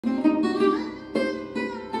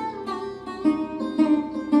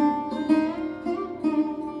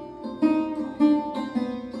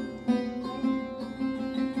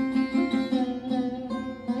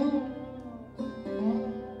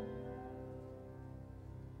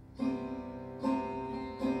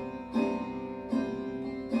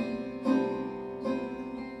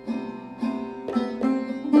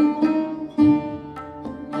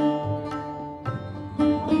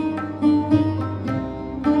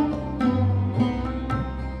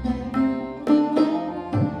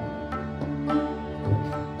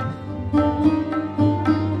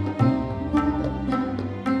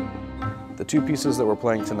two pieces that we're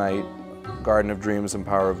playing tonight, Garden of Dreams and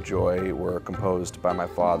Power of Joy, were composed by my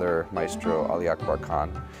father, Maestro Ali Akbar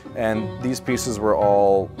Khan. And these pieces were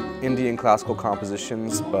all Indian classical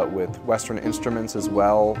compositions, but with Western instruments as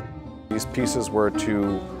well. These pieces were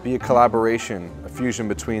to be a collaboration, a fusion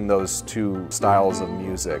between those two styles of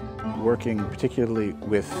music. Working particularly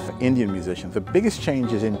with Indian musicians, the biggest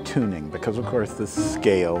change is in tuning, because of course the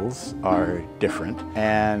scales are different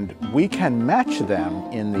and we can match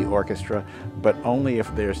them in the orchestra, but only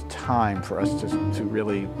if there's time for us to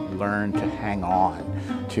really learn to hang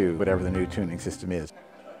on to whatever the new tuning system is.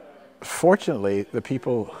 Fortunately, the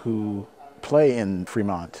people who play in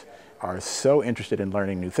Fremont are so interested in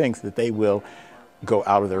learning new things that they will go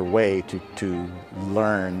out of their way to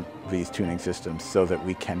learn these tuning systems so that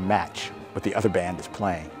we can match what the other band is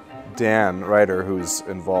playing. Dan Ryder, who's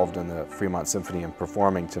involved in the Fremont Symphony and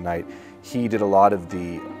performing tonight, he did a lot of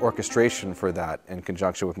the orchestration for that in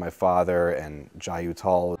conjunction with my father and Jayu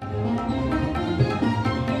Tal.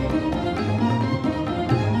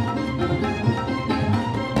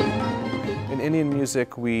 In Indian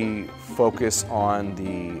music, we focus on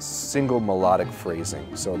the single melodic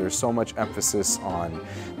phrasing. So there's so much emphasis on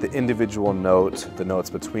the individual note, the notes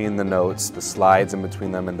between the notes, the slides in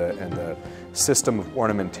between them, and the system of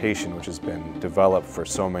ornamentation which has been developed for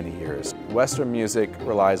so many years. Western music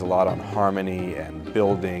relies a lot on harmony and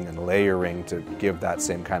building and layering to give that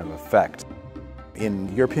same kind of effect.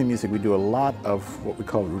 In European music, we do a lot of what we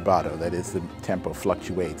call rubato, that is, the tempo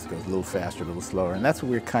fluctuates, goes a little faster, a little slower, and that's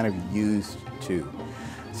what we're kind of used to.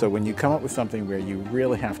 So when you come up with something where you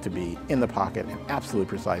really have to be in the pocket and absolutely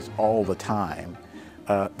precise all the time,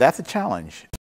 that's a challenge.